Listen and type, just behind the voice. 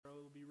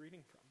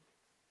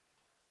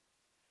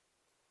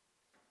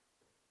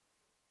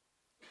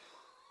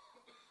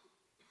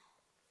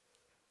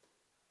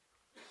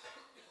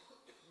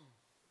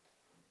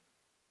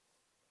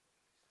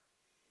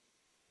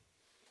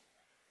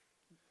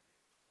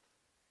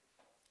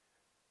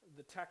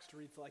The text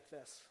reads like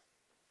this.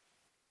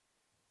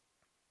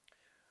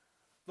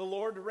 The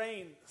Lord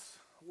reigns.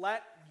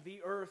 Let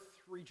the earth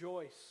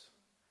rejoice.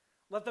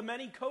 Let the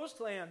many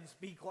coastlands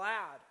be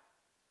glad.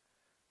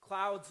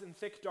 Clouds and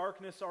thick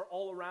darkness are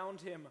all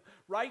around him.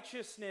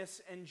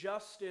 Righteousness and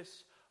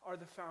justice are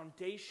the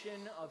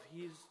foundation of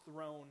his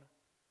throne.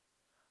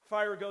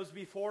 Fire goes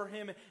before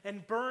him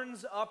and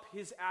burns up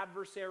his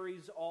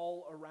adversaries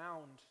all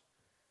around.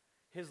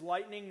 His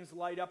lightnings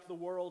light up the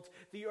world.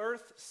 The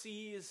earth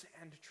sees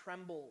and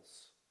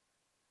trembles.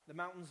 The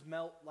mountains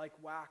melt like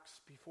wax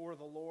before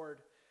the Lord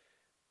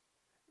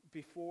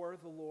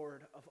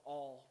of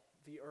all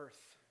the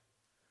earth.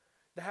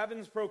 The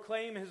heavens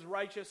proclaim his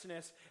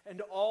righteousness,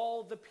 and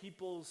all the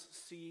peoples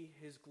see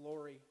his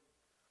glory.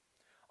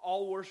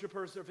 All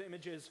worshipers of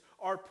images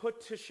are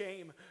put to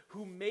shame,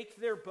 who make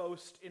their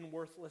boast in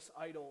worthless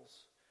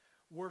idols.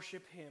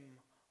 Worship him,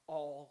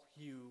 all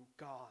you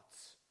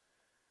gods.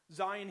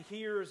 Zion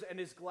hears and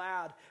is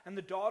glad, and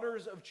the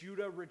daughters of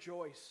Judah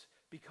rejoice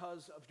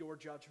because of your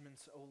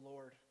judgments, O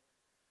Lord.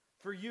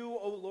 For you,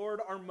 O Lord,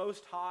 are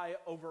most high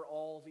over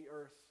all the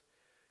earth.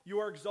 You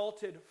are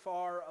exalted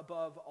far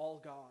above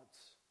all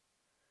gods.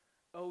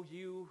 O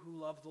you who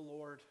love the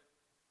Lord,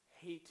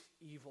 hate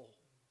evil.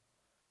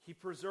 He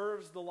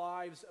preserves the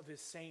lives of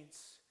his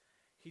saints.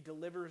 He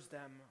delivers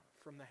them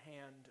from the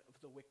hand of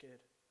the wicked.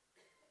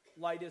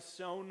 Light is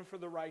sown for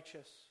the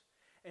righteous,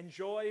 and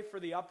joy for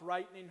the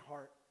upright in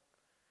heart.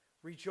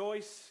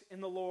 Rejoice in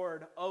the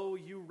Lord, O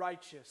you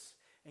righteous,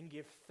 and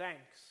give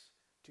thanks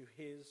to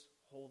his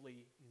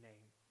holy name.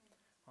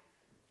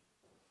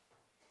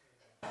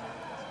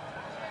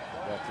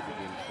 About to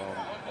begin from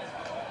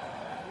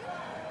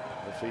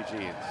the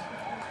Fijians.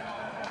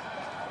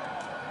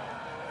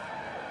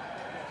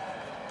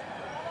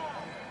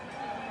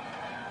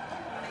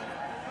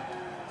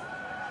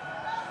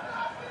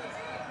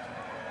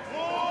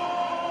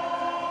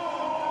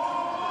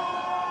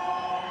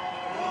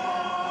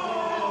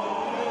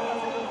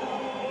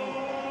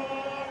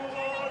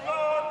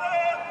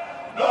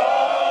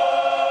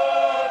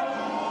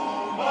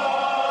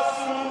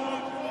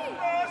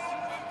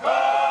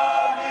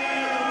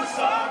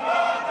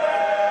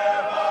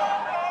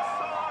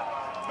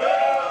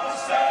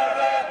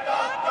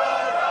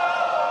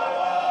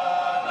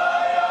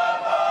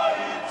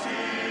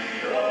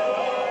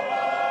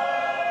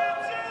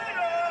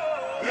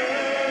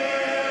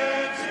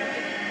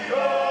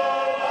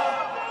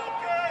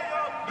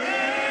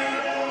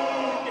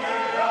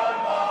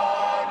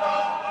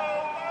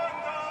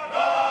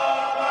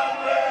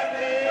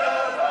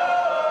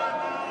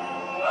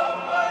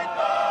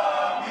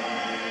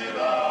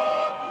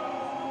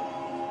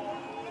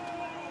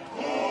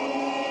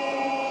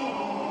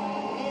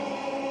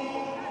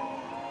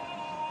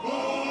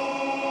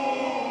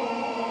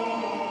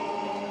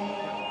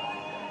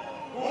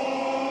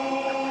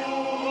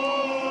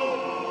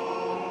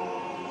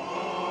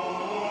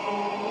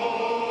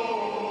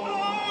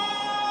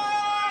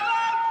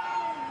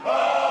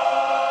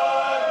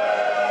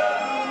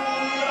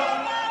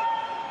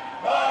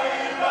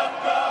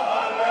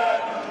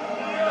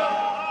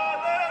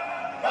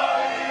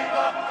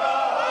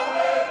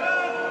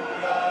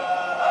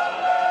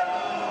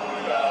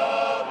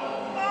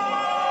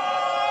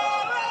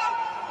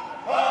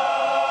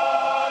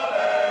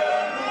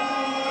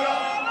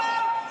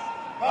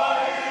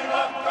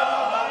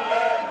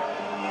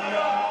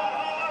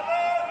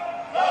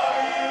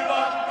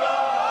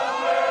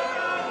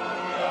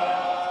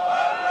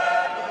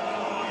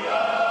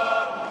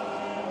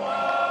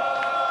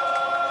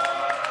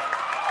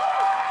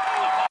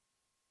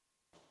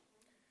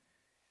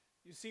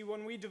 See,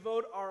 when we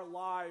devote our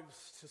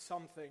lives to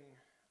something,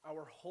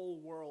 our whole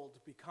world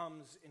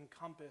becomes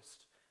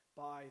encompassed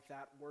by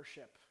that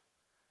worship.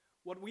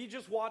 What we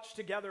just watched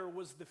together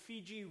was the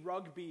Fiji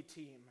rugby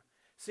team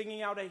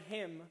singing out a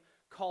hymn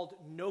called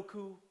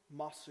Noku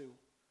Masu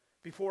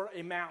before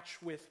a match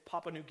with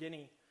Papua New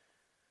Guinea.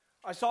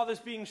 I saw this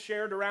being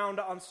shared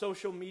around on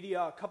social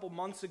media a couple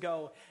months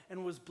ago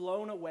and was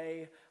blown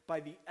away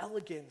by the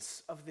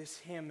elegance of this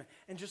hymn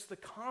and just the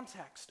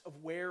context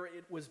of where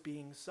it was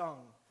being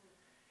sung.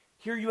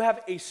 Here you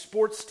have a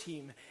sports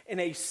team in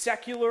a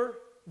secular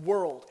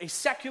world, a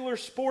secular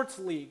sports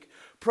league,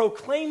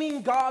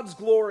 proclaiming God's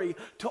glory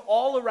to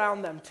all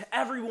around them, to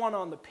everyone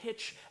on the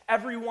pitch,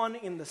 everyone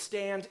in the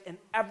stand, and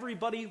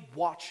everybody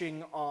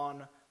watching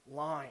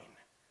online.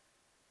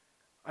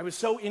 I was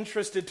so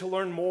interested to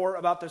learn more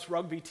about this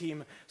rugby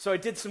team, so I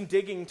did some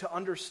digging to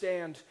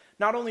understand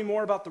not only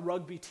more about the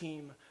rugby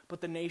team,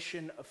 but the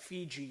nation of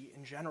Fiji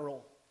in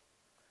general.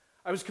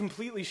 I was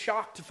completely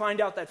shocked to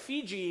find out that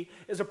Fiji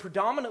is a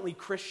predominantly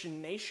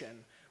Christian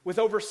nation, with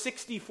over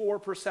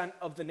 64%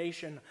 of the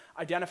nation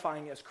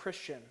identifying as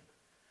Christian.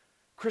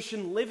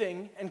 Christian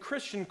living and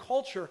Christian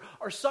culture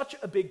are such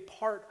a big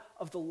part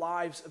of the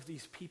lives of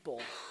these people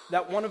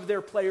that one of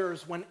their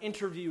players, when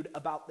interviewed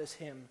about this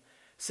hymn,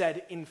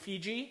 said, in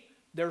Fiji,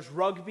 there's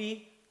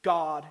rugby,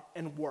 God,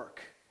 and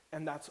work,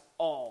 and that's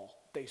all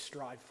they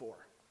strive for.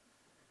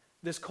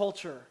 This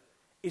culture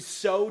is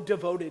so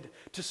devoted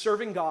to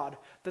serving God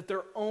that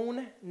their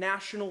own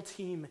national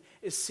team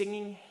is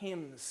singing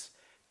hymns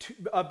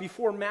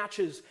before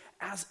matches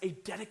as a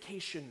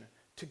dedication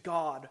to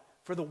God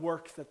for the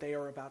work that they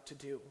are about to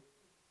do.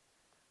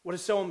 What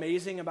is so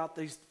amazing about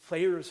these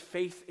players'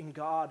 faith in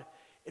God,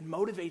 it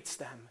motivates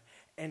them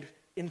and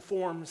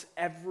informs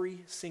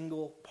every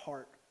single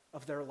part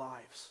of their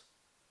lives.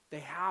 They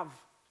have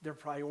their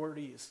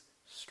priorities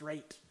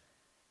straight.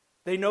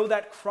 They know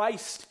that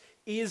Christ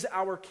is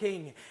our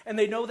King, and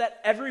they know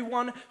that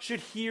everyone should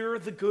hear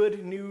the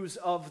good news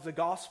of the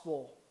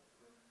gospel.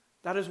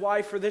 That is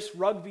why for this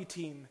rugby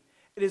team,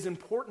 it is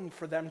important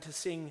for them to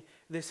sing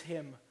this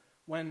hymn,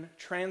 when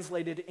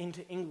translated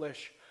into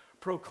English,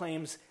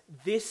 proclaims,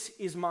 "This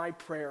is my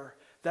prayer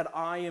that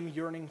I am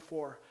yearning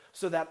for,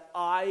 so that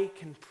I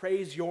can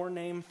praise your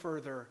name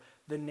further,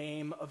 the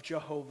name of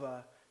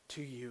Jehovah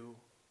to you,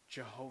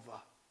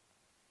 Jehovah."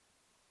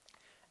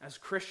 As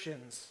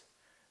Christians,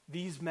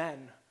 these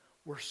men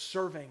were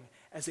serving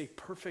as a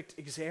perfect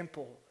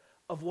example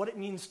of what it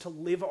means to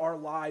live our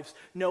lives,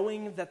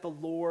 knowing that the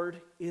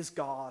Lord is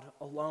God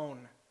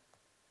alone.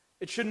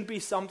 It shouldn't be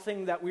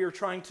something that we are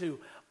trying to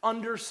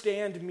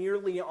understand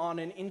merely on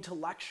an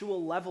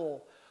intellectual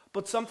level,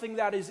 but something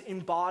that is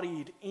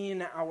embodied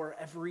in our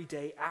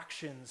everyday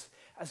actions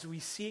as we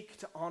seek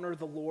to honor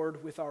the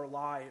Lord with our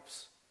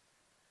lives.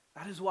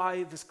 That is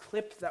why this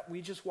clip that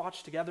we just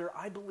watched together,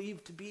 I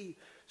believe to be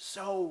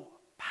so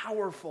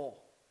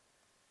powerful.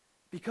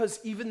 Because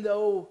even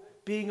though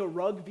being a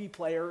rugby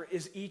player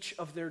is each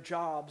of their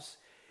jobs,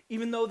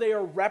 even though they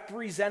are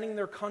representing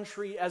their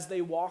country as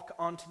they walk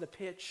onto the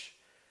pitch,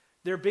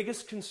 their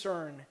biggest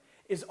concern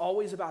is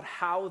always about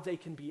how they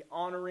can be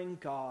honoring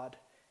God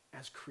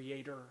as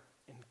Creator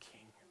and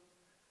King.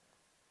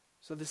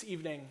 So this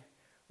evening,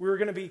 we're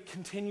going to be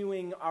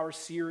continuing our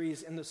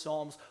series in the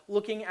Psalms,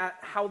 looking at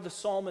how the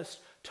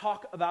psalmists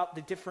talk about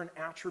the different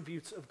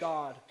attributes of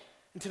God.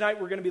 And tonight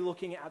we're going to be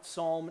looking at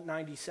Psalm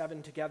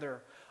 97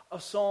 together, a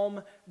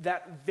psalm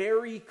that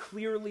very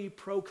clearly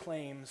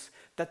proclaims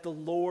that the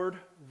Lord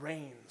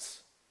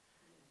reigns.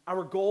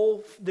 Our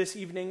goal this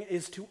evening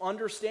is to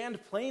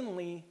understand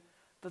plainly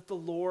that the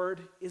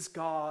Lord is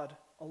God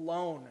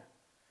alone.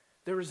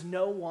 There is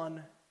no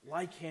one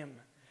like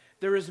him.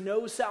 There is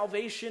no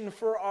salvation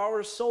for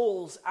our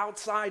souls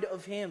outside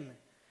of him.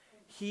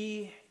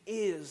 He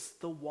is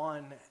the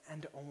one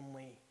and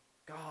only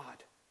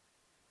God.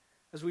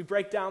 As we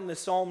break down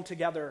this psalm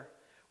together,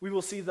 we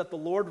will see that the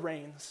Lord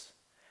reigns,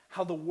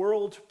 how the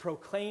world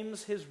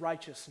proclaims his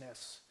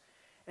righteousness,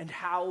 and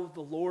how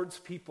the Lord's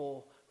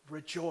people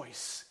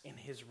rejoice in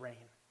his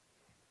reign.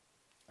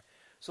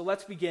 So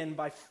let's begin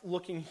by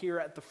looking here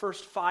at the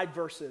first 5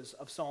 verses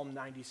of Psalm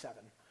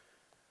 97.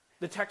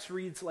 The text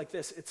reads like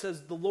this. It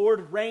says, "The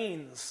Lord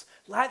reigns.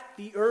 Let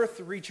the earth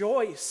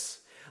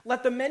rejoice.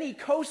 Let the many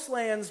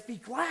coastlands be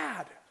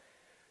glad.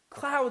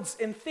 Clouds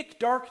and thick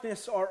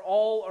darkness are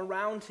all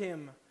around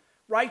him.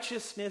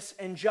 Righteousness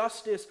and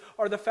justice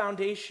are the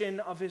foundation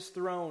of his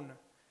throne.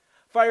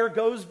 Fire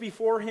goes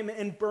before him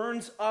and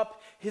burns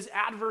up his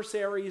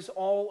adversaries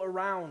all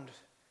around.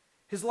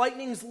 His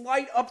lightnings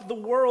light up the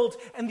world,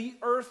 and the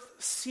earth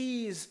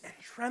sees and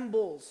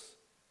trembles.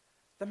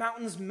 The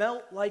mountains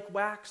melt like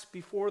wax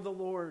before the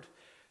Lord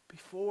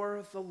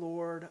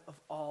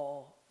of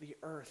all the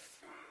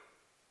earth."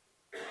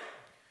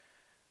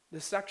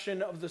 This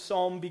section of the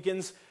psalm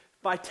begins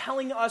by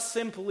telling us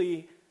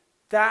simply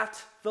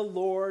that the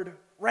Lord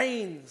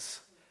reigns.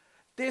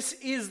 This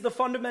is the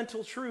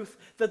fundamental truth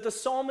that the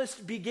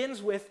psalmist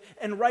begins with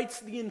and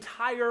writes the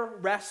entire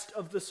rest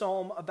of the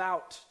psalm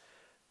about.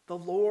 The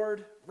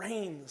Lord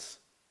reigns.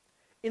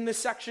 In this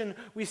section,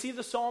 we see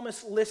the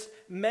psalmist list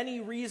many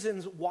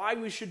reasons why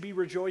we should be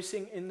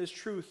rejoicing in this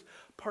truth,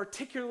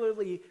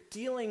 particularly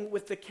dealing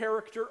with the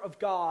character of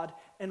God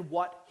and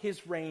what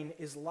his reign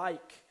is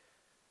like.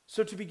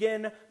 So to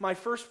begin, my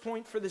first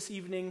point for this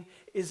evening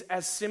is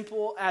as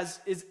simple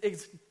as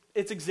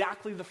it's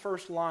exactly the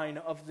first line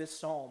of this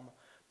psalm.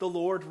 The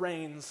Lord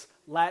reigns,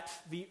 let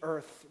the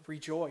earth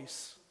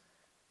rejoice.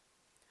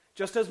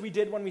 Just as we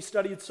did when we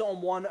studied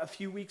Psalm 1 a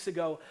few weeks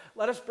ago,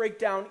 let us break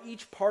down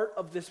each part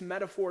of this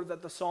metaphor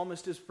that the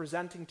psalmist is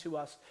presenting to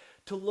us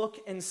to look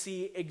and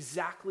see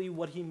exactly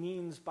what he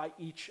means by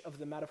each of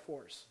the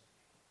metaphors.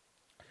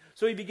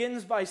 So he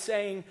begins by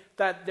saying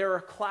that there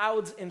are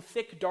clouds and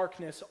thick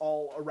darkness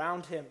all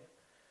around him.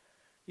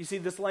 You see,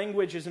 this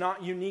language is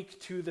not unique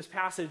to this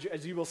passage,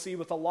 as you will see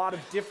with a lot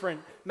of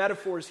different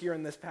metaphors here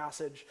in this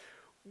passage.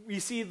 We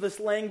see this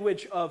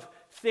language of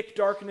thick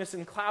darkness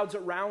and clouds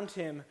around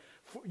him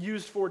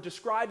used for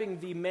describing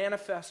the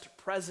manifest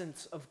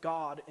presence of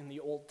God in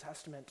the Old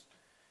Testament.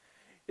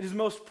 It is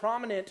most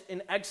prominent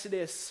in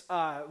Exodus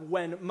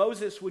when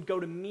Moses would go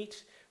to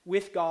meet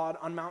with God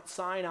on Mount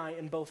Sinai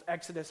in both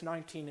Exodus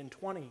 19 and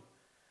 20.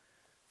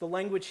 The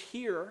language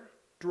here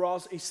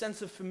draws a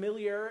sense of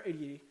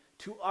familiarity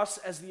to us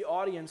as the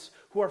audience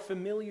who are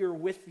familiar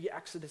with the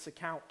Exodus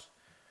account.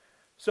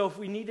 So if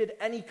we needed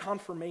any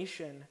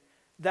confirmation,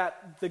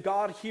 that the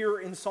God here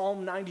in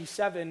Psalm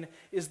 97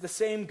 is the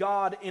same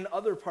God in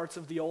other parts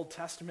of the Old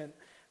Testament,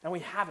 then we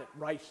have it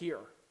right here.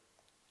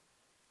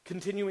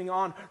 Continuing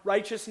on,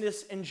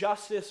 righteousness and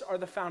justice are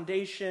the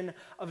foundation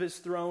of his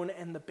throne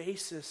and the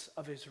basis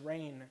of his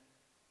reign.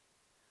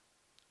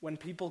 When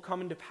people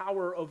come into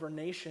power over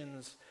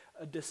nations,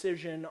 a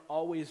decision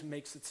always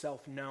makes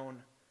itself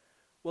known.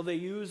 Will they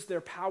use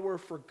their power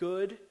for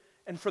good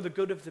and for the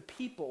good of the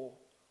people,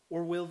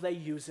 or will they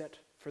use it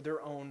for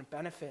their own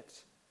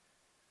benefit?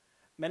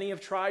 Many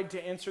have tried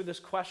to answer this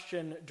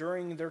question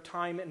during their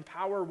time in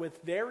power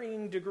with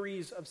varying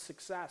degrees of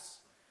success.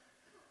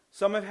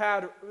 Some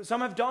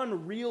have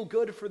done real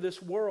good for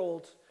this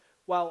world,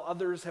 while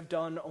others have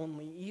done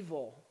only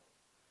evil.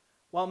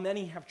 While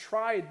many have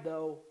tried,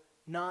 though,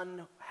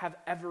 none have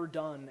ever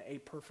done a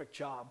perfect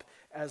job,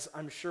 as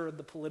I'm sure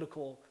the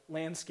political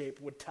landscape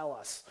would tell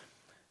us.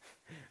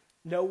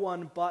 No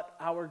one but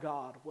our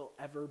God will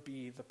ever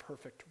be the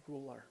perfect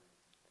ruler.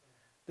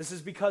 This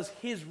is because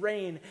his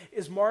reign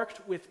is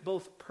marked with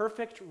both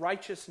perfect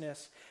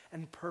righteousness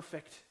and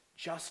perfect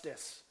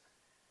justice.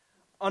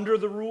 Under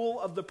the rule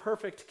of the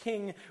perfect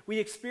king, we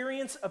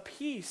experience a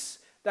peace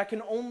that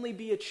can only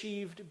be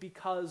achieved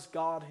because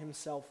God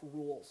himself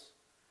rules.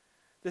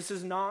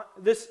 This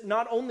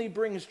not only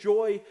brings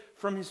joy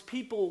from his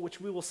people, which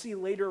we will see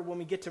later when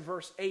we get to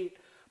verse 8,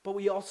 but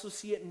we also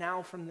see it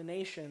now from the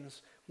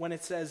nations when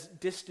it says,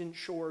 distant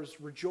shores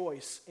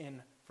rejoice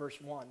in verse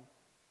 1.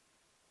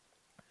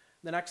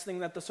 The next thing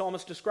that the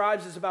psalmist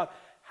describes is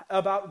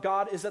about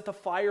God is that the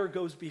fire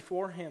goes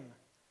before him.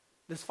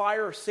 This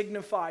fire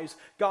signifies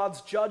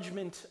God's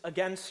judgment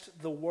against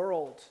the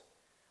world.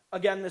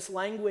 Again, this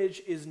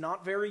language is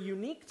not very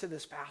unique to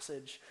this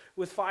passage,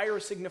 with fire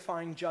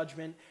signifying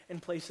judgment in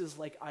places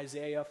like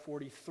Isaiah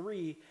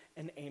 43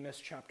 and Amos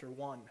chapter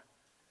 1.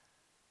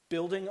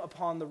 Building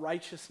upon the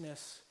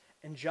righteousness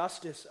and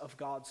justice of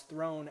God's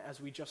throne, as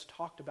we just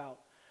talked about,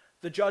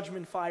 the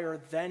judgment fire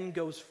then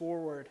goes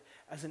forward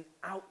as an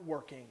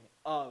outworking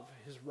of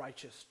his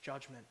righteous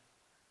judgment.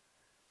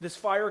 This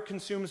fire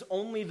consumes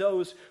only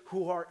those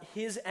who are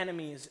his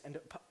enemies and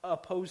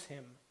oppose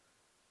him.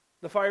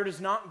 The fire does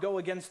not go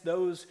against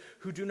those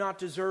who do not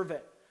deserve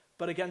it,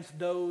 but against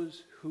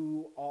those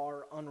who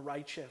are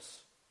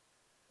unrighteous.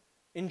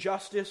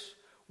 Injustice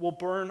will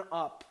burn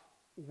up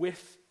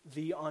with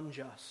the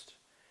unjust,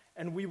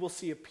 and we will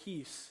see a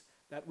peace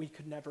that we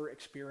could never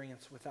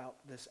experience without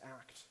this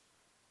act.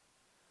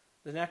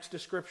 The next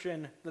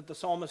description that the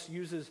psalmist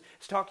uses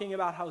is talking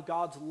about how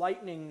God's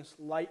lightnings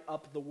light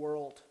up the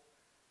world.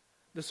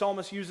 The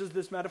psalmist uses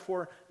this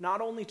metaphor not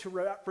only to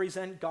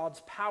represent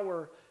God's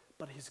power,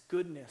 but his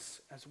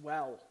goodness as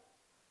well.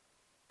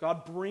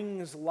 God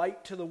brings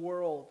light to the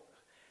world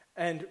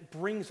and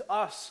brings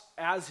us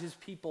as his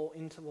people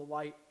into the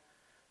light,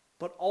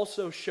 but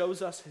also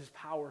shows us his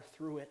power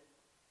through it.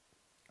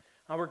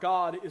 Our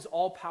God is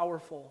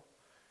all-powerful,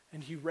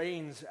 and he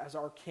reigns as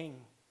our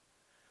king.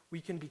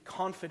 We can be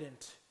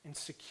confident and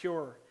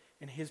secure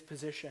in his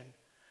position,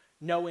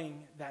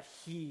 knowing that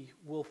he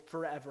will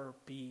forever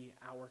be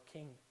our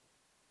king.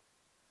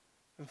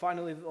 And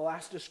finally, the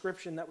last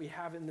description that we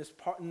have in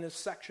this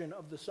section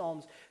of the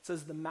Psalms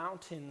says the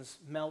mountains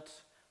melt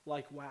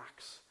like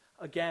wax.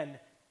 Again,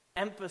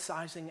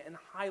 emphasizing and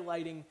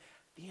highlighting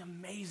the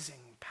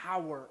amazing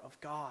power of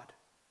God.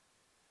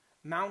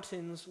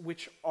 Mountains,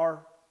 which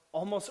are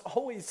almost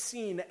always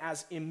seen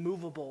as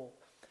immovable,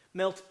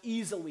 melt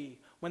easily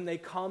when they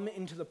come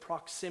into the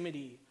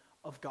proximity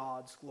of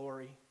God's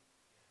glory.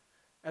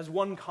 As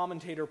one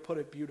commentator put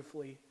it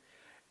beautifully,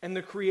 in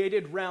the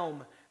created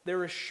realm,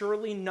 there is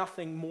surely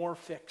nothing more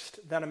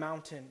fixed than a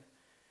mountain,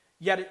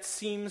 yet it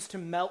seems to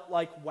melt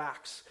like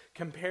wax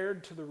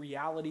compared to the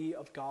reality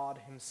of God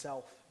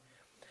himself.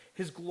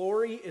 His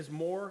glory is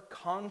more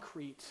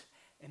concrete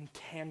and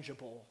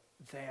tangible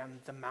than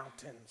the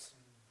mountains.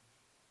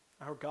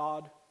 Our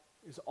God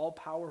is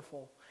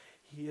all-powerful.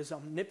 He is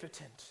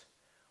omnipotent,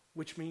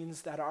 which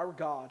means that our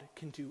God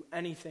can do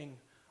anything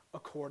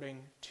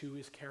according to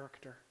his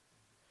character.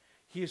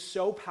 He is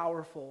so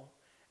powerful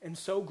and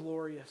so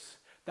glorious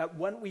that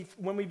when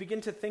we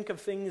begin to think of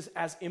things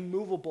as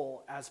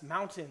immovable, as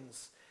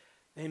mountains,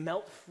 they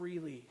melt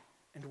freely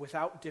and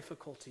without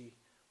difficulty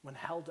when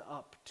held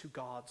up to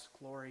God's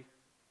glory.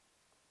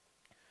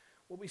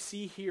 What we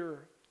see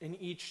here in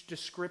each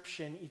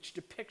description, each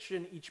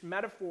depiction, each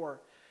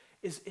metaphor,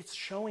 is it's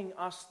showing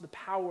us the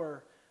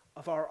power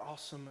of our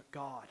awesome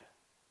God.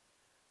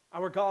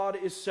 Our God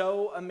is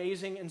so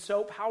amazing and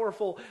so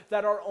powerful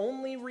that our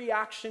only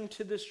reaction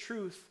to this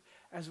truth,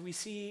 as we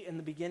see in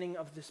the beginning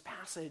of this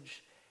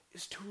passage,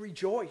 is to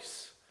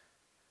rejoice.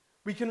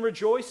 We can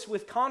rejoice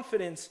with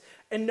confidence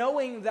in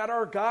knowing that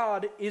our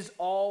God is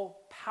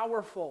all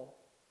powerful.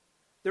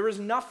 There is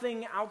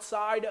nothing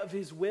outside of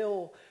his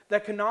will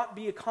that cannot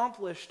be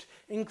accomplished,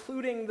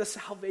 including the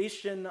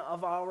salvation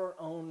of our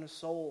own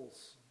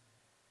souls.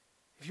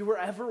 If you were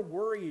ever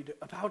worried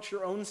about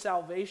your own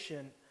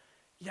salvation,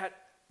 yet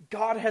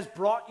God has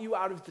brought you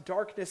out of the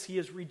darkness, he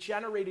has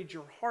regenerated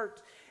your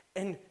heart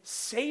and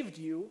saved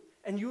you,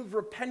 and you have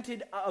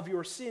repented of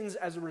your sins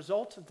as a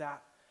result of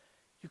that,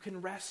 you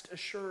can rest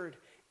assured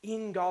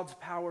in God's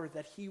power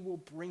that he will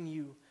bring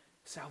you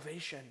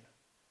salvation.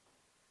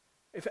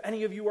 If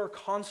any of you are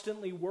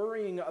constantly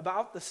worrying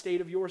about the state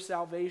of your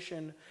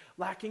salvation,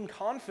 lacking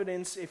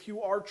confidence if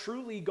you are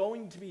truly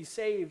going to be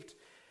saved,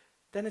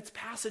 then it's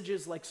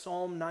passages like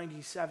Psalm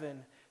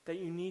 97 that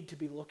you need to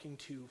be looking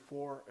to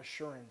for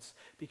assurance,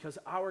 because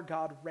our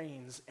God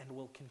reigns and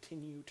will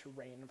continue to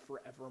reign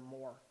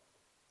forevermore.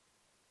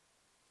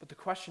 But the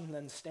question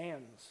then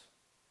stands,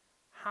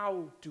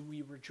 how do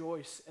we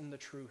rejoice in the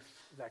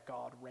truth that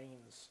God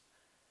reigns?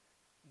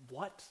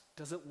 What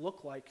does it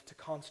look like to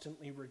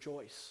constantly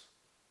rejoice?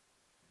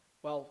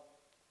 Well,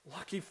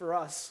 lucky for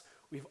us,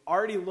 we've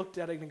already looked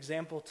at an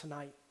example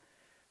tonight.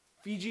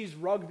 Fiji's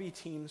rugby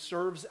team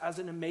serves as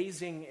an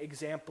amazing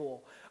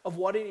example of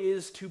what it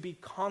is to be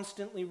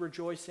constantly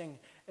rejoicing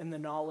in the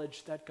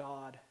knowledge that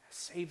God has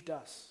saved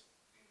us.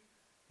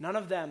 None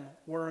of them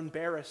were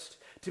embarrassed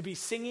to be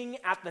singing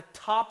at the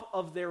top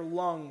of their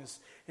lungs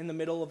in the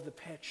middle of the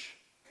pitch.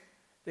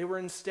 They were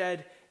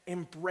instead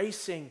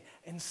embracing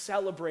and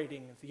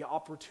celebrating the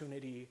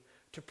opportunity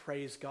to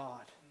praise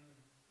God.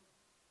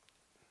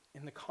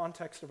 In the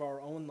context of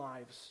our own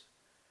lives,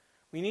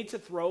 we need to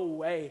throw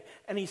away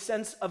any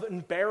sense of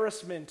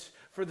embarrassment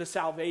for the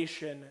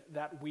salvation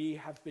that we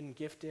have been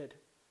gifted.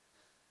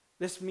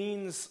 This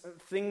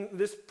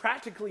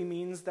practically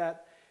means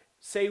that,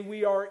 say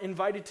we are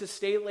invited to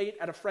stay late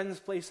at a friend's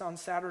place on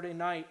Saturday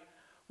night,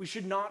 we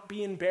should not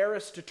be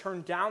embarrassed to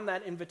turn down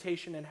that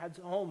invitation and head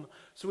home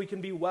so we can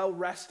be well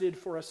rested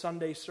for a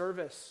Sunday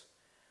service.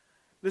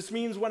 This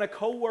means when a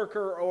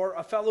coworker or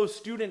a fellow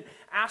student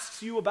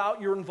asks you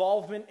about your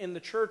involvement in the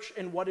church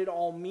and what it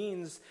all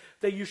means,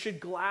 that you should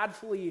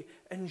gladly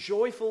and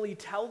joyfully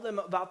tell them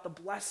about the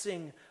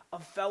blessing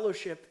of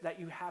fellowship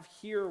that you have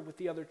here with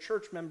the other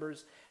church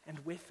members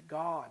and with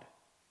God.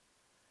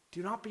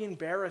 Do not be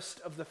embarrassed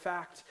of the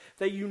fact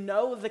that you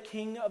know the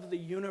King of the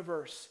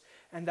universe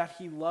and that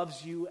he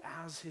loves you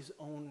as his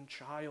own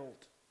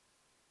child.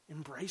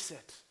 Embrace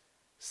it.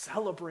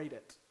 Celebrate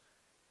it.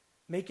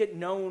 Make it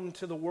known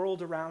to the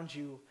world around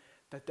you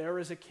that there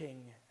is a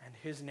king and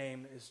his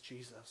name is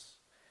Jesus.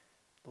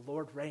 The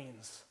Lord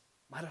reigns.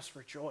 Let us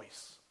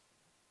rejoice.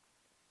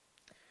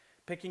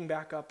 Picking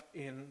back up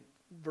in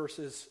verse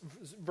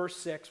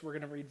 6, we're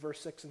going to read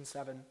verse 6 and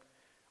 7,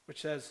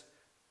 which says,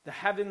 "The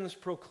heavens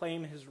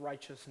proclaim his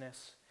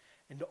righteousness,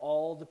 and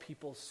all the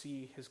people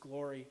see his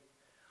glory.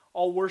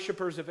 All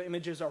worshipers of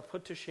images are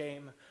put to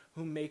shame,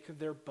 who make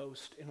their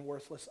boast in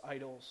worthless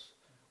idols.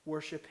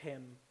 Worship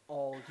him,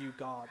 all you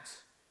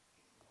gods."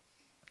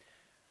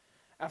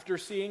 After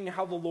seeing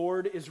how the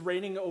Lord is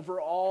reigning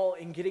over all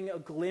and getting a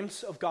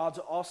glimpse of God's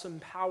awesome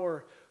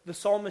power, the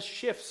psalmist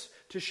shifts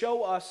to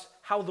show us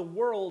how the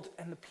world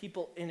and the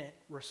people in it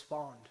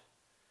respond.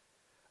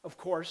 Of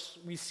course,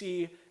 we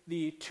see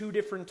the two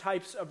different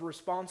types of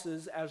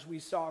responses as we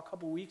saw a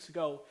couple weeks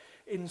ago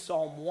in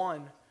Psalm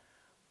 1,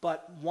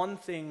 but one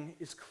thing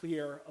is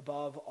clear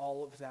above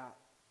all of that,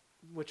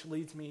 which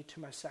leads me to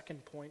my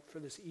second point for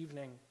this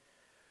evening.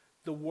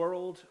 The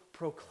world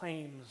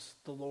proclaims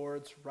the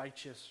Lord's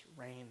righteous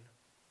reign.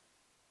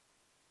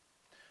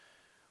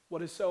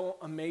 What is so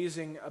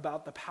amazing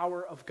about the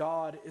power of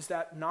God is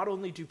that not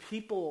only do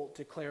people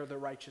declare the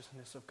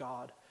righteousness of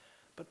God,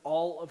 but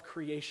all of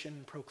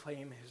creation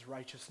proclaim his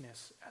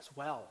righteousness as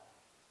well.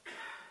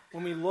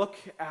 When we look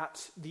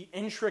at the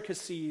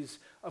intricacies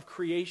of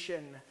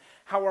creation,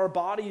 how our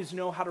bodies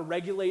know how to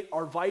regulate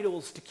our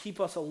vitals to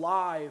keep us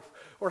alive,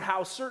 or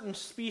how certain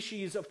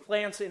species of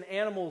plants and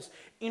animals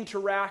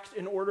interact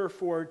in order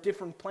for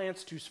different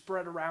plants to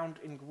spread around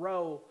and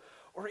grow,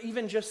 or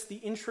even just the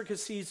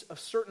intricacies of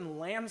certain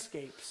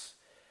landscapes,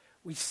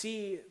 we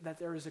see that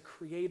there is a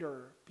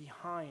creator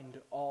behind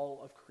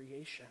all of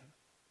creation.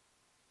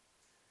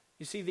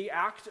 You see, the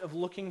act of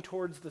looking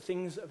towards the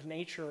things of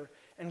nature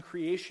and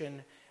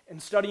creation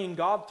and studying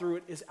God through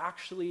it is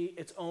actually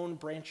its own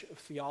branch of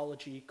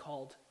theology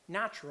called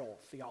natural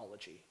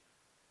theology.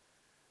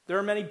 There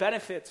are many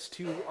benefits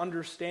to the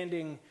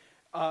understanding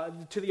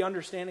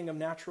of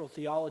natural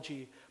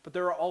theology, but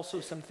there are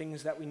also some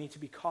things that we need to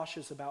be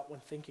cautious about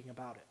when thinking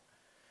about it.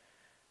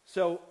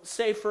 So,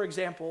 say, for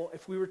example,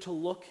 if we were to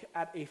look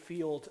at a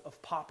field of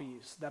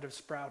poppies that have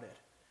sprouted,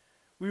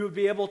 we would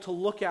be able to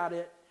look at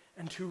it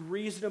and to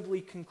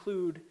reasonably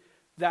conclude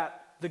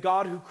that the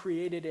God who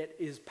created it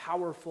is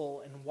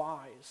powerful and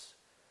wise.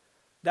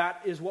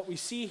 That is what we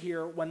see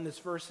here when this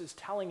verse is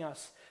telling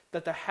us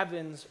that the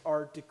heavens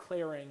are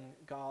declaring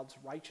God's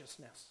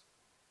righteousness.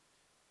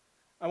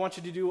 I want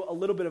you to do a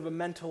little bit of a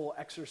mental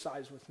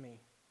exercise with me.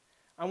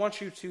 I want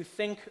you to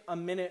think a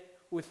minute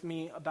with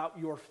me about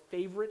your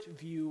favorite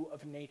view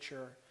of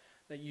nature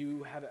that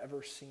you have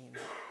ever seen.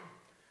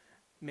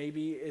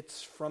 Maybe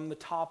it's from the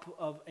top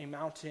of a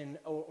mountain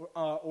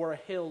or a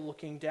hill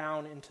looking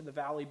down into the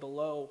valley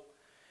below.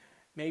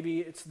 Maybe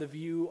it's the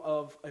view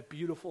of a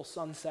beautiful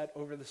sunset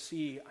over the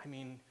sea. I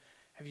mean,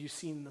 have you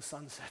seen the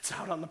sunsets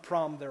out on the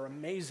prom? They're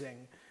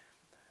amazing.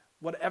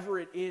 Whatever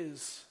it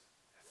is,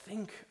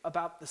 think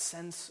about the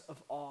sense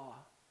of awe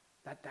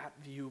that that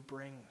view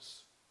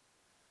brings.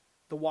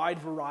 The wide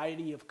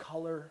variety of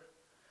color,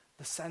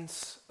 the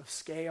sense of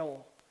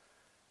scale,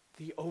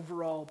 the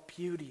overall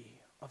beauty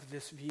of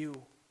this view.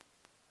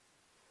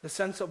 The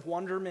sense of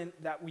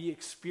wonderment that we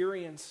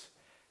experience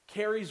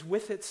carries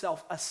with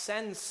itself a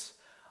sense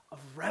of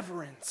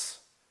reverence.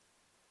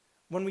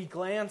 When we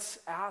glance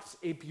at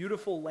a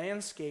beautiful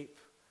landscape,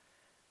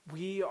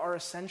 we are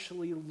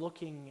essentially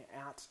looking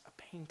at a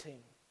painting.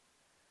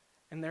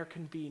 And there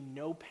can be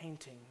no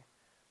painting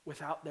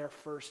without there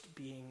first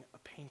being a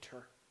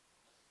painter.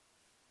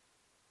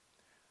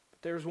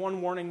 But there's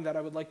one warning that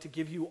I would like to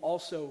give you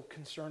also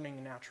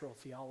concerning natural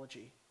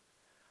theology.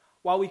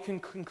 While we can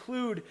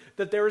conclude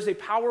that there is a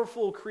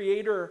powerful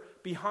creator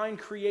behind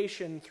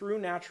creation through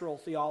natural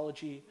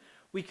theology,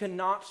 we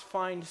cannot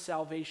find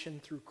salvation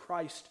through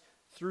Christ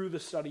through the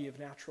study of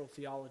natural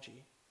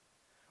theology.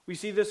 We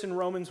see this in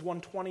Romans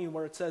 1:20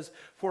 where it says,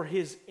 for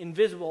his,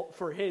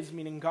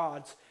 meaning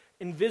God's,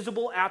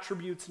 invisible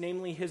attributes,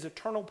 namely his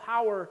eternal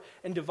power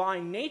and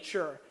divine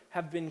nature,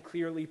 have been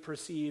clearly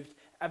perceived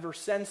ever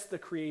since the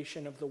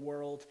creation of the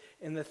world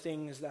and the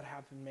things that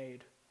have been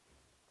made.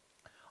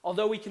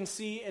 Although we can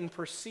see and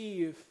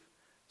perceive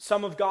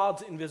some of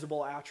God's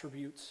invisible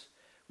attributes,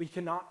 we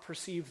cannot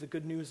perceive the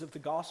good news of the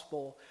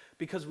gospel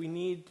because we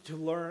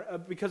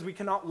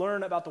cannot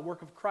learn about the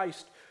work of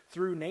Christ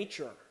through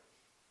nature.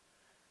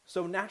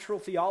 So natural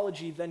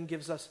theology then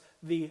gives us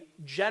the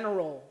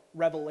general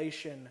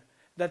revelation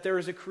that there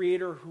is a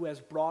creator who has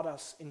brought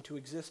us into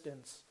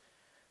existence.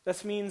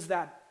 This means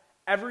that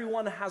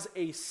everyone has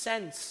a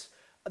sense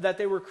that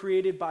they were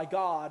created by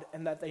God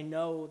and that they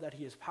know that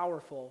he is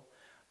powerful.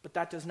 But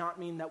that does not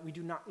mean that we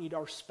do not need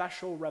our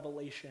special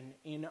revelation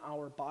in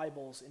our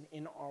Bibles and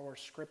in our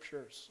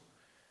scriptures.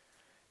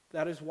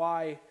 That is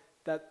why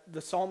that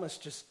the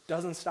psalmist just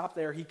doesn't stop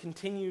there. He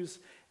continues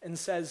and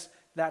says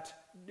that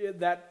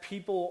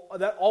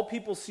all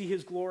people see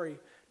his glory,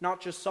 not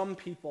just some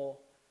people,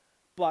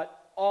 but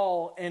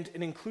all, and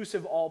an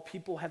inclusive all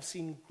people have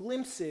seen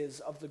glimpses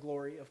of the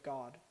glory of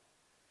God.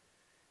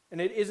 And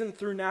it isn't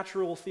through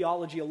natural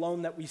theology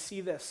alone that we see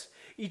this.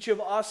 Each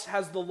of us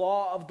has the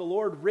law of the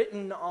Lord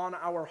written on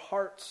our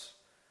hearts.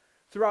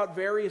 Throughout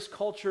various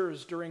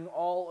cultures during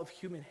all of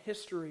human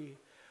history,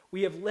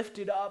 we have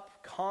lifted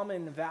up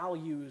common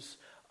values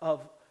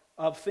of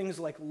things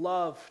like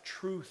love,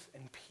 truth,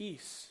 and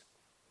peace.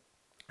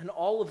 And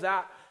all of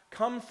that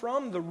come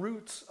from the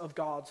roots of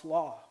God's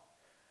law.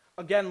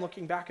 Again,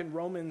 looking back in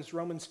Romans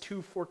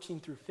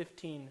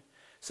 2:14-15,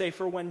 say,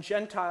 for when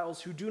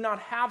Gentiles who do not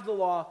have the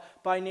law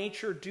by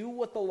nature do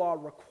what the law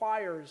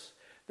requires,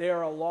 they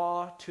are a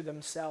law to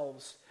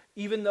themselves,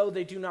 even though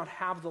they do not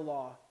have the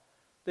law.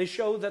 They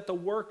show that the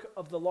work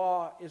of the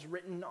law is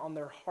written on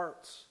their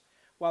hearts,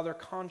 while their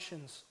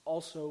conscience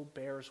also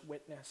bears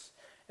witness,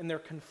 and their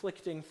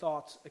conflicting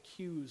thoughts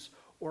accuse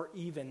or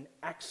even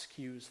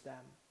excuse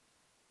them.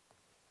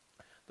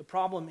 The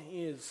problem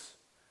is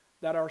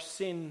that our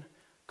sin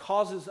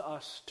causes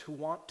us to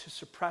want to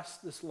suppress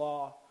this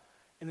law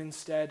and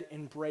instead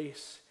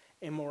embrace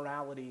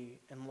immorality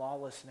and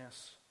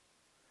lawlessness.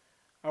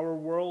 Our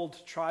world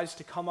tries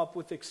to come up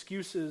with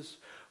excuses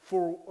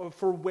for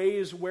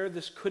ways where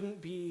this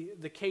couldn't be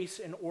the case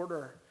in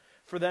order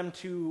for them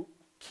to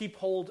keep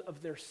hold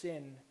of their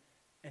sin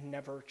and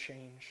never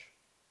change.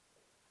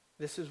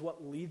 This is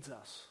what leads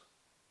us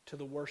to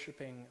the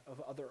worshiping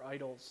of other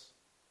idols.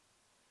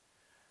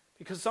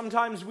 Because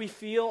sometimes we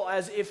feel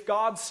as if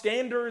God's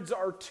standards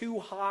are too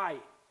high.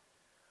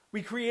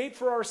 We create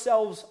for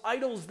ourselves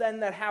idols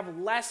then that have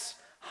less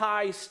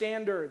high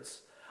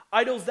standards.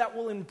 Idols that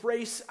will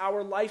embrace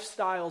our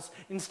lifestyles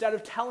instead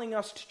of telling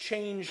us to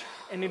change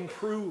and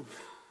improve.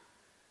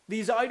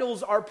 These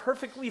idols are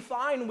perfectly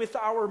fine with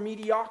our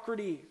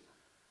mediocrity.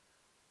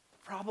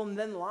 The problem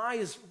then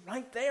lies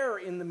right there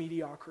in the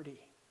mediocrity.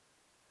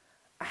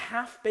 A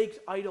half-baked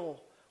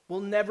idol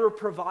will never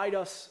provide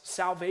us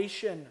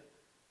salvation.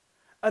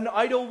 An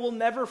idol will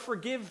never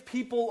forgive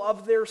people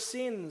of their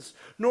sins,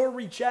 nor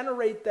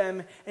regenerate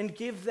them and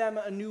give them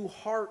a new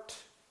heart.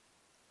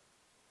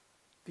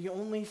 The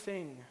only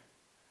thing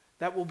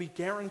that will be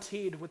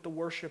guaranteed with the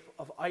worship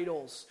of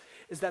idols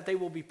is that they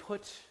will be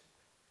put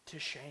to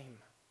shame.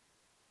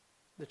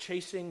 The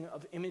chasing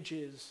of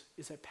images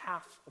is a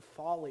path of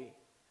folly,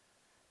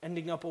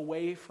 ending up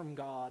away from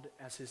God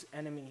as his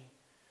enemy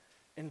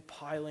and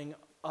piling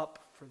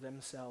up for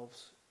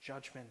themselves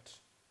judgment.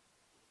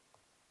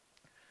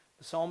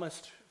 The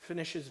psalmist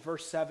finishes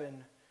verse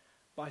 7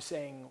 by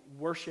saying,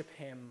 "Worship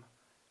him,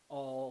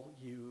 all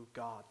you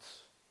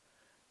gods."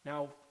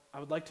 Now, I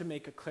would like to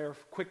make a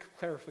quick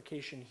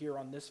clarification here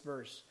on this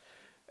verse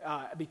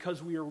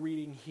because we are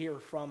reading here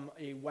from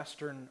a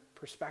Western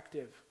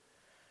perspective.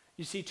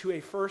 You see, to a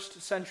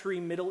first century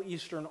Middle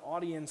Eastern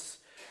audience,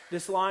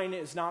 this line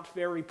is not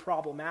very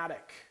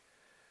problematic.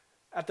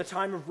 At the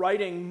time of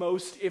writing,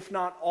 most, if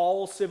not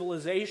all,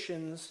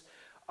 civilizations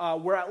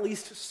were at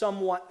least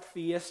somewhat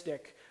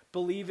theistic,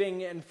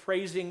 believing and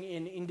praising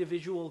in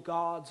individual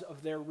gods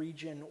of their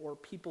region or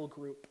people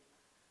group.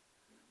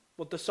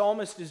 What the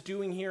psalmist is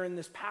doing here in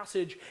this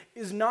passage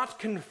is not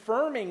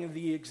confirming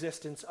the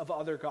existence of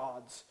other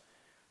gods.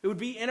 It would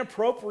be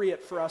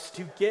inappropriate for us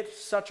to get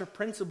such a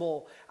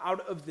principle out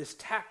of this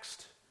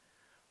text.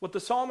 What the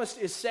psalmist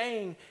is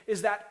saying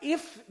is that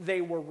if they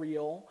were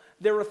real,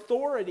 their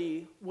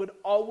authority would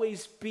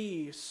always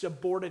be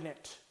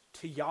subordinate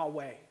to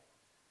Yahweh.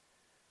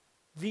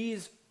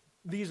 These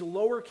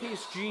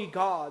lowercase g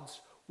gods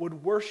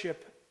would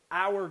worship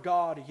our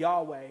God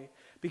Yahweh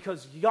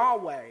because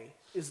Yahweh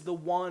is the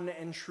one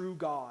and true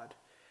God,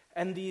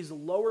 and these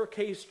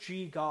lowercase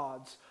g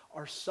gods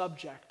are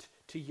subject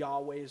to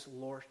Yahweh's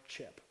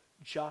lordship,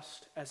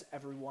 just as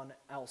everyone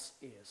else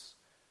is.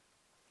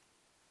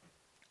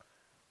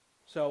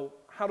 So,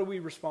 how do we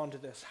respond to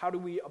this? How do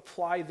we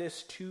apply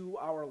this to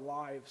our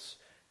lives,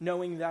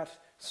 knowing that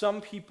some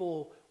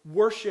people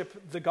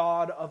worship the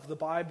God of the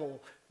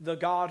Bible, the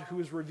God who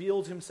has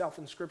revealed himself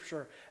in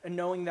Scripture, and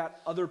knowing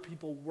that other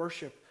people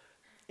worship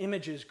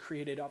images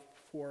created up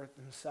for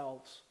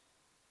themselves?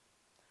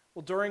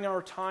 Well, during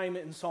our time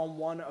in Psalm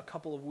 1 a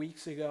couple of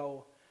weeks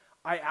ago,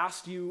 I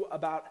asked you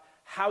about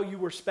how you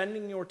were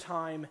spending your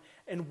time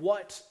and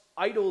what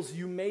idols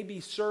you may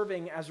be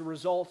serving as a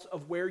result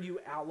of where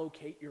you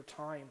allocate your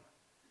time.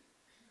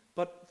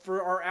 But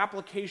for our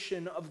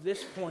application of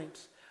this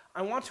point,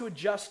 I want to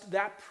adjust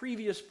that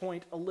previous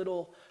point a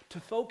little to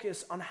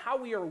focus on how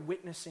we are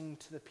witnessing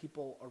to the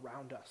people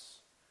around us.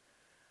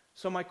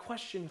 So my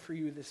question for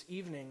you this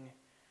evening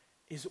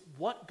is,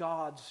 what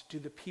gods do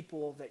the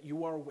people that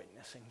you are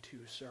witnessing to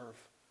serve?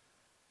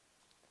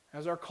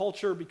 As our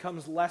culture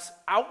becomes less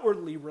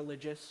outwardly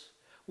religious,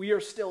 we are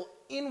still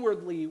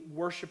inwardly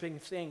worshiping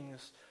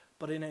things,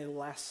 but in a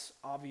less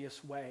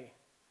obvious way.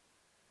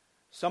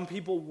 Some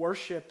people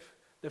worship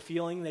the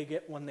feeling they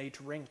get when they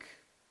drink.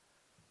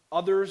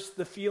 Others,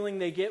 the feeling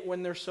they get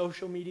when their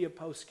social media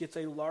post gets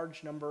a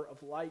large number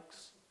of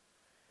likes.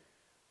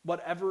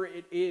 Whatever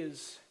it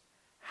is,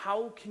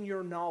 how can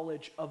your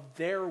knowledge of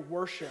their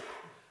worship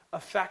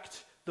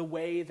affect the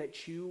way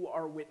that you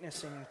are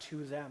witnessing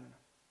to them?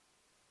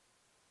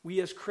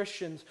 We as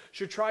Christians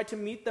should try to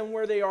meet them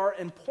where they are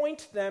and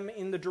point them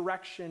in the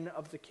direction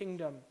of the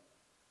kingdom.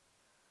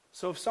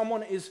 So if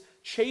someone is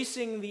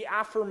chasing the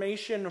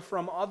affirmation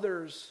from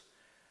others,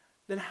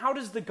 then how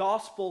does the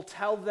gospel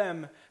tell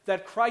them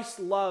that Christ's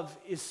love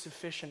is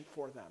sufficient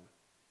for them?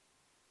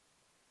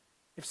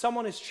 If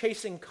someone is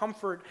chasing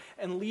comfort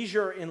and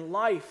leisure in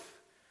life,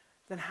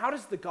 then how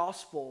does the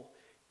gospel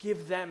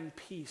give them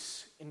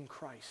peace in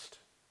Christ?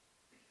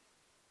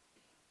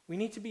 We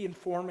need to be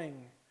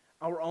informing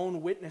our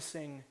own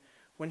witnessing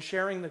when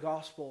sharing the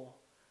gospel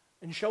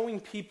and showing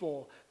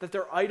people that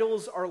their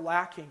idols are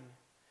lacking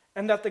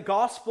and that the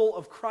gospel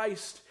of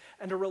Christ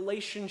and a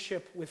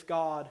relationship with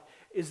God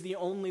is the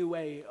only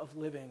way of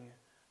living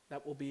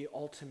that will be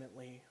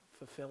ultimately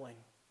fulfilling.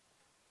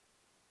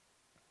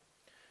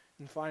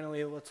 And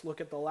finally, let's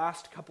look at the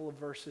last couple of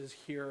verses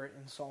here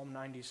in Psalm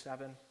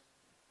 97.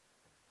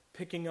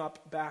 Picking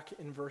up back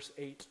in verse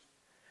 8.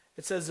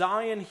 It says,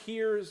 Zion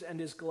hears and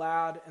is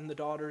glad, and the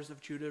daughters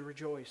of Judah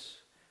rejoice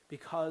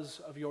because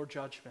of your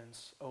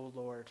judgments, O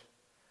Lord.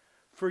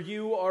 For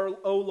you,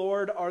 O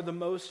Lord, are the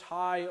most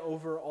high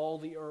over all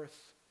the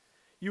earth.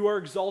 You are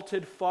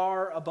exalted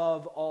far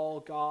above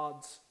all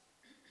gods.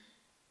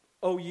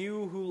 O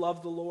you who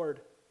love the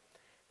Lord,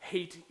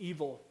 hate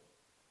evil.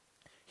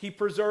 He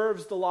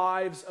preserves the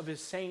lives of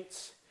his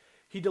saints.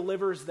 He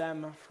delivers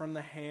them from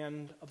the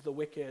hand of the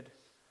wicked.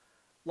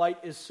 Light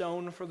is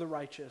sown for the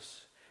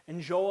righteous,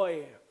 and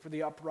joy for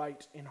the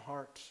upright in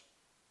heart.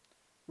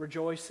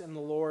 Rejoice in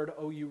the Lord,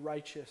 O you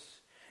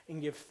righteous,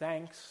 and give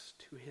thanks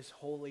to his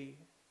holy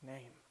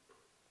name.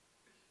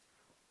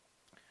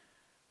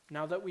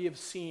 Now that we have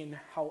seen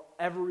how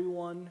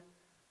everyone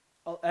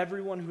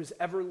who has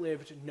ever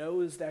lived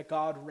knows that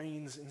God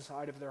reigns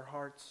inside of their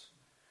hearts,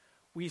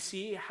 we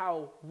see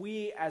how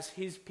we as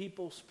his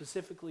people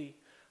specifically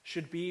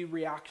should be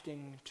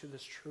reacting to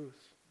this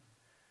truth.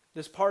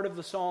 This part of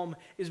the psalm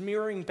is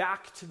mirroring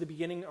back to the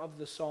beginning of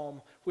the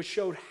psalm, which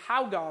showed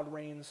how God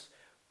reigns,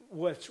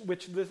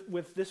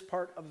 with this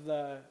part of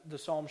the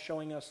psalm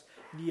showing us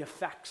the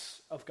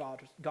effects of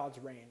God's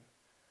reign.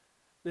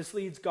 This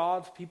leads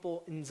God's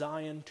people in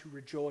Zion to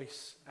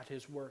rejoice at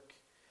his work.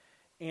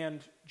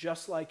 And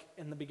just like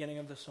in the beginning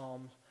of the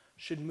psalm,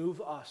 should move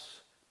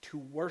us to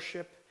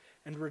worship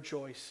and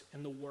rejoice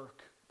in the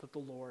work that the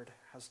Lord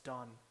has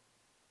done.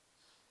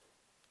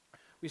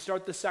 We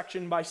start this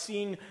section by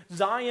seeing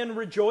Zion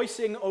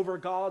rejoicing over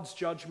God's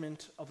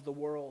judgment of the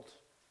world.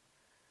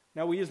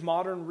 Now, we as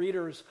modern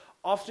readers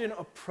often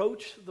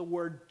approach the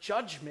word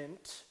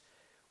judgment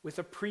with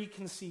a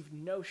preconceived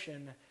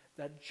notion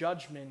that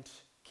judgment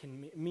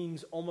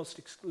means almost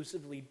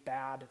exclusively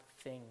bad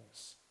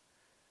things.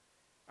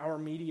 Our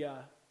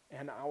media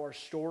and our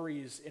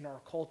stories in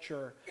our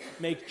culture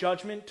make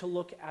judgment to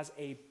look as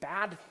a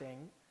bad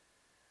thing,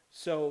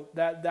 so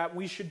that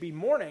we should be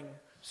mourning.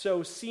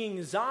 So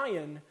seeing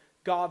Zion,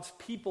 God's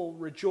people,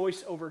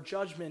 rejoice over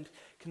judgment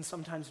can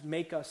sometimes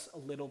make us a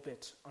little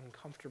bit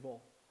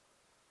uncomfortable.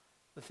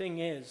 The thing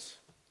is,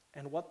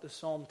 And what the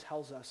psalm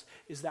tells us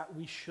is that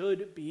we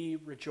should be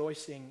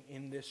rejoicing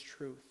in this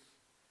truth.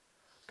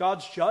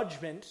 God's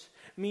judgment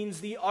means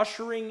the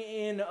ushering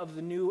in of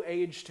the new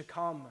age to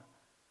come.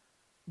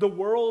 The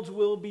world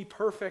will be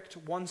perfect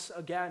once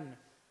again.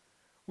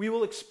 We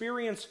will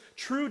experience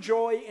true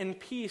joy and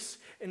peace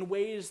in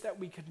ways that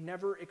we could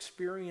never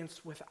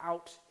experience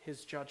without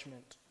his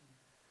judgment.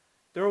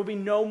 There will be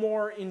no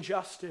more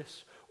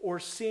injustice or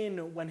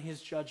sin when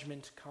his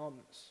judgment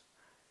comes.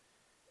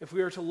 If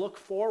we are to look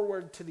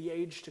forward to the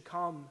age to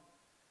come,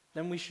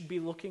 then we should be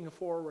looking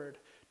forward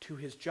to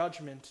his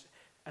judgment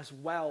as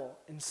well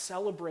and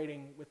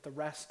celebrating with the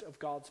rest of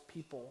God's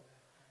people,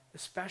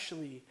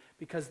 especially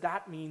because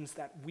that means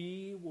that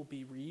we will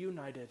be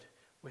reunited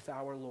with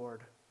our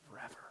Lord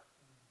forever.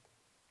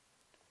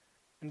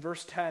 In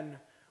verse 10,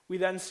 we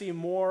then see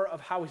more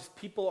of how his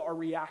people are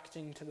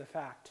reacting to the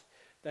fact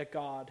that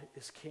God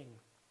is king.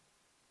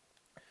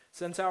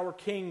 Since our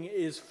king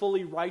is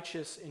fully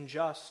righteous and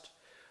just,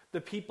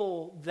 the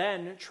people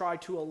then try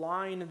to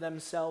align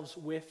themselves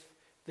with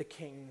the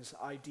king's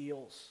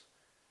ideals.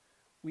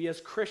 We as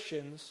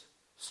Christians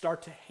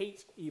start to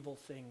hate evil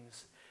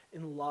things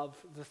and love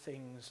the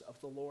things of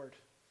the Lord.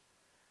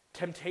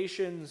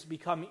 Temptations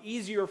become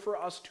easier for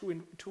us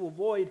to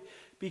avoid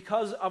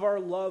because of our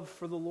love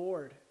for the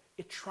Lord.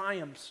 It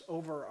triumphs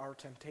over our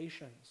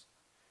temptations.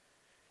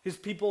 His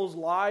people's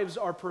lives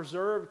are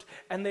preserved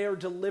and they are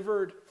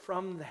delivered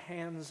from the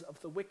hands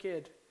of the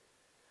wicked.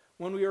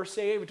 When we are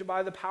saved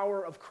by the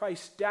power of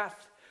Christ's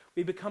death,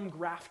 we become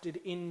grafted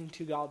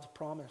into God's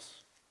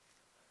promise.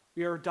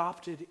 We are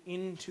adopted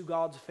into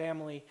God's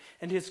family,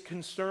 and his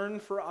concern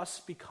for us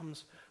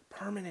becomes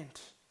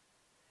permanent.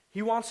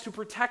 He wants to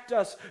protect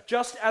us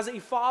just as a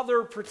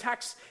father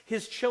protects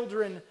his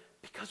children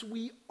because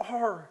we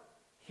are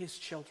his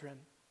children.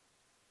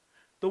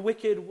 The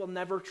wicked will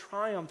never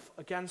triumph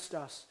against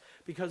us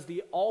because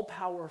the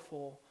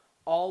all-powerful,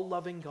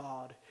 all-loving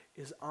God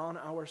is on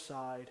our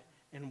side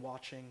and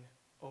watching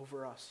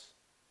over us.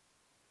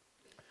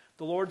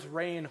 The Lord's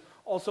reign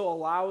also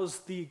allows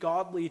the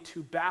godly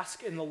to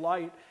bask in the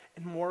light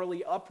and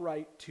morally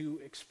upright to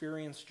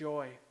experience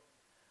joy.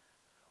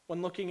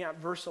 When looking at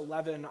verse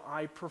 11,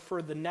 I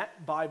prefer the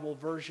Net Bible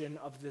version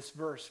of this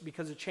verse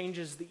because it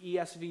changes the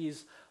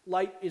ESV's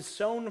 "light is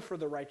sown for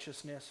the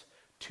righteousness"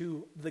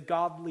 to "the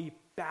godly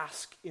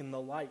bask in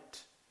the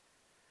light."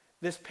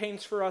 This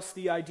paints for us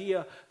the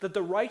idea that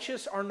the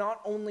righteous are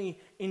not only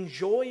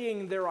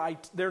enjoying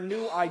their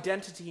new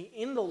identity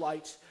in the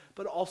light,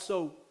 but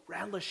also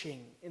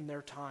relishing in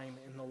their time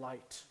in the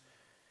light.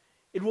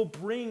 It will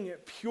bring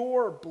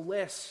pure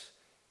bliss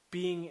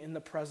being in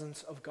the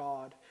presence of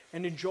God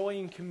and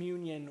enjoying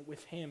communion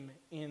with him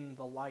in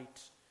the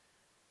light.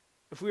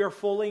 If we are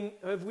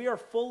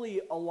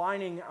fully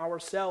aligning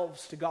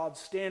ourselves to God's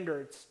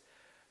standards,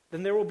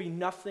 then there will be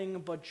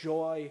nothing but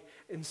joy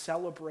and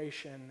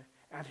celebration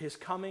at his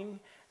coming,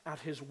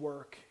 at his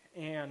work,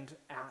 and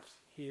at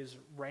his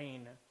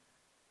reign.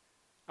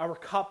 Our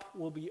cup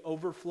will be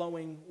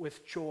overflowing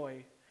with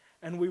joy,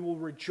 and we will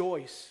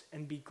rejoice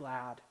and be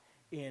glad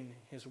in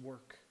his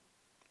work.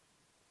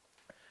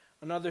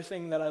 Another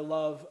thing that I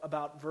love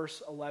about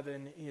verse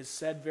 11 is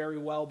said very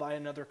well by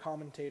another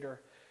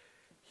commentator.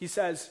 He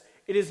says,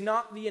 "It is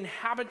not the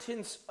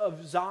inhabitants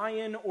of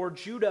Zion or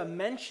Judah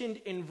mentioned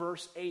in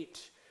verse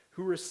 8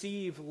 who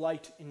receive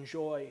light and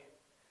joy.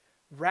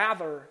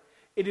 Rather,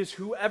 it is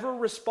whoever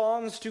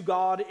responds to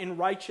God in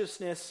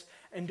righteousness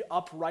and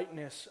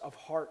uprightness of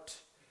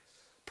heart."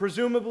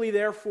 Presumably,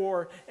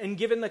 therefore, and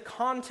given the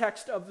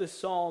context of this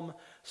psalm,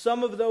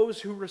 some of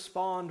those who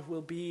respond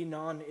will be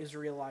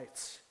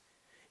non-Israelites.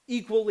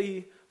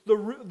 Equally, the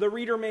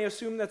reader may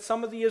assume that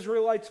some of the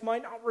Israelites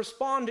might not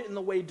respond in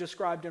the way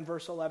described in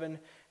verse 11,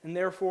 and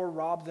therefore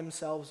rob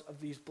themselves of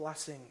these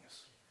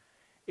blessings.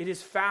 It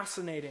is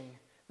fascinating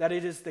that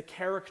it is the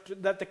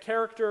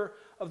character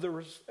of the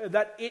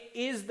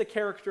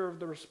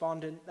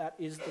respondent that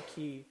is the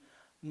key,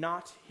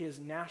 not his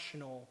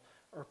national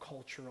or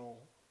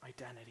cultural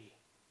identity.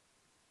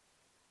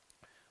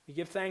 We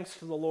give thanks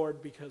to the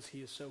Lord because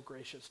he is so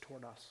gracious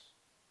toward us.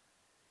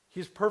 He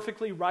is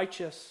perfectly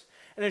righteous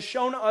and has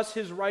shown us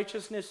his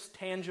righteousness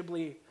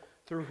tangibly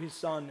through his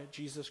Son,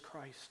 Jesus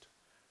Christ.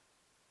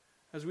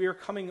 As we are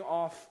coming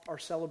off our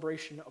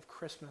celebration of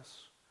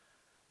Christmas,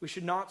 we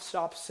should not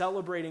stop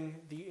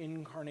celebrating the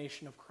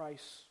incarnation of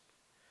Christ.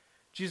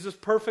 Jesus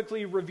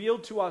perfectly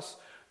revealed to us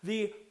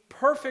the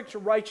perfect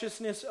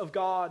righteousness of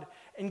God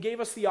and gave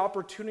us the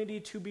opportunity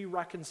to be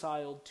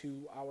reconciled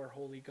to our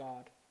holy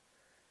God.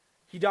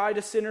 He died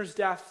a sinner's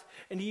death,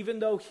 and even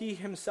though he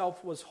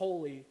himself was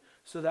holy,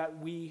 so that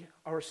we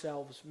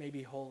ourselves may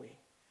be holy.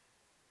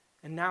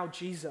 And now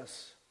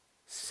Jesus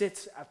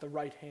sits at the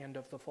right hand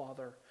of the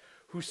Father,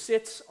 who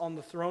sits on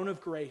the throne of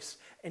grace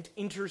and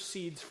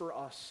intercedes for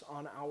us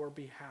on our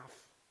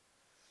behalf.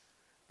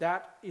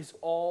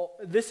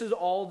 This is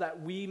all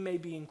that we may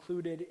be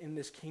included in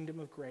this kingdom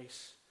of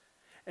grace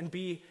and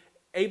be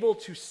able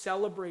to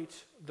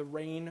celebrate the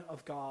reign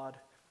of God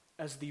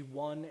as the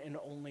one and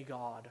only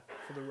God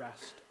for the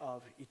rest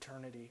of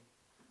eternity.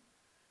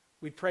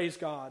 We praise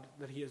God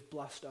that he has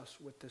blessed us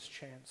with this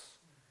chance,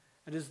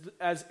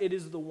 as it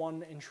is the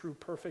one and true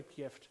perfect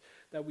gift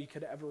that we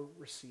could ever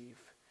receive.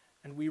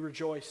 And we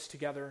rejoice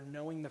together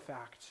knowing the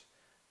fact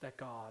that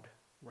God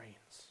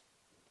reigns.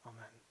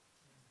 Amen.